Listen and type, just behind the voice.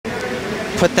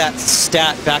put that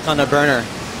stat back on the burner.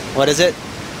 What is it?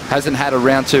 Hasn't had a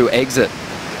round 2 exit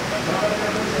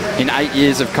in 8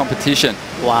 years of competition.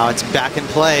 Wow, it's back in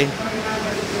play.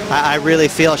 I really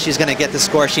feel she's going to get the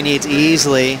score she needs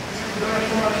easily.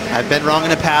 I've been wrong in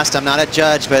the past. I'm not a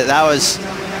judge, but that was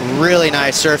really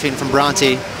nice surfing from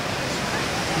Bronte.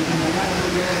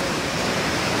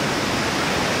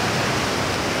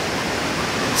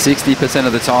 %60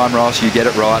 of the time, Ross, you get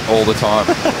it right all the time.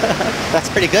 That's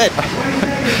pretty good.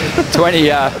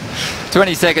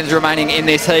 20 seconds remaining in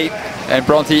this heat, and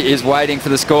Bronte is waiting for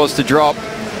the scores to drop.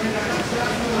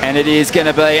 And it is going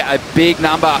to be a big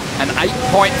number, an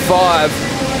 8.5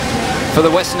 for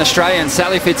the Western Australian.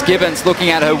 Sally Fitzgibbons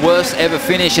looking at her worst ever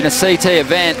finish in a CT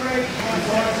event.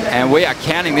 And we are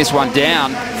counting this one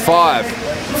down. 5,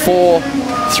 4,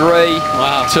 3,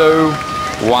 wow. 2,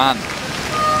 1.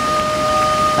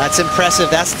 That's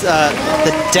impressive. That's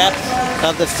the depth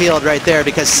of the field right there,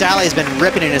 because Sally's been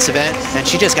ripping in this event, and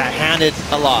she just got handed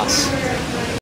a loss.